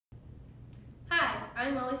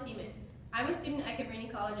I'm Molly Seaman. I'm a student at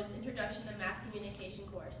Cabrini College's Introduction to Mass Communication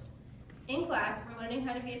course. In class, we're learning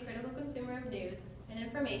how to be a critical consumer of news and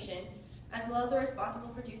information, as well as a responsible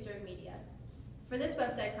producer of media. For this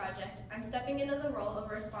website project, I'm stepping into the role of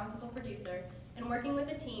a responsible producer and working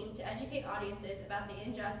with a team to educate audiences about the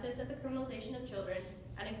injustice of the criminalization of children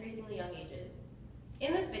at increasingly young ages.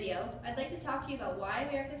 In this video, I'd like to talk to you about why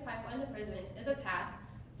America's pipeline to prison is a path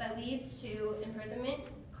that leads to imprisonment,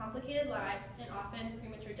 complicated lives, and often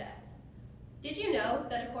premature death. Did you know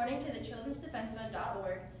that according to the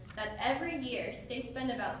childrensdefensefund.org, that every year states spend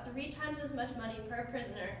about 3 times as much money per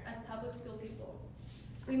prisoner as public school pupil?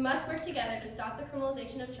 We must work together to stop the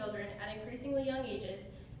criminalization of children at increasingly young ages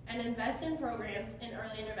and invest in programs in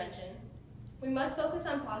early intervention. We must focus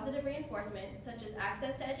on positive reinforcement such as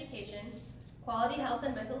access to education, quality health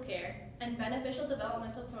and mental care, and beneficial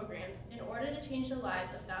developmental programs in order to change the lives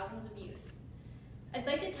of thousands of youth. I'd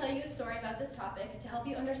like to tell you a story about this topic to help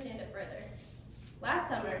you understand it further. Last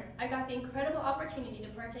summer, I got the incredible opportunity to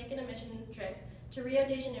partake in a mission trip to Rio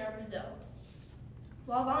de Janeiro, Brazil.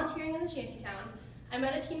 While volunteering in the shantytown, I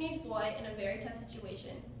met a teenage boy in a very tough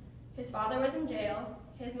situation. His father was in jail,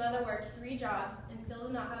 his mother worked 3 jobs and still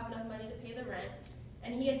did not have enough money to pay the rent,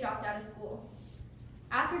 and he had dropped out of school.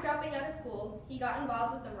 After dropping out of school, he got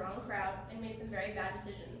involved with the wrong crowd and made some very bad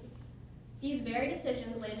decisions. These very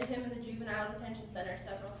decisions landed him in the juvenile detention center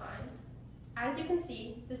several times. As you can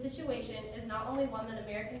see, the situation is not only one that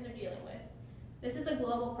Americans are dealing with. This is a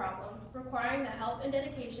global problem, requiring the help and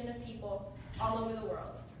dedication of people all over the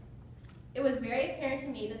world. It was very apparent to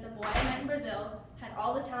me that the boy I met in Brazil had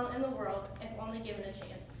all the talent in the world if only given a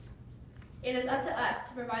chance. It is up to us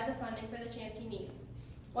to provide the funding for the chance he needs,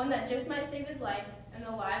 one that just might save his life and the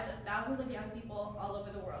lives of thousands of young people all over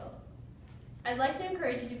the world. I'd like to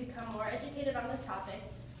encourage you to become more educated on this topic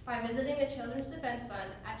by visiting the Children's Defense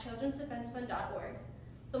Fund at childrensdefensefund.org.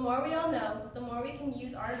 The more we all know, the more we can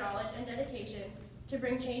use our knowledge and dedication to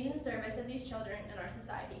bring change in service of these children in our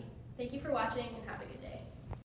society. Thank you for watching and have a good day.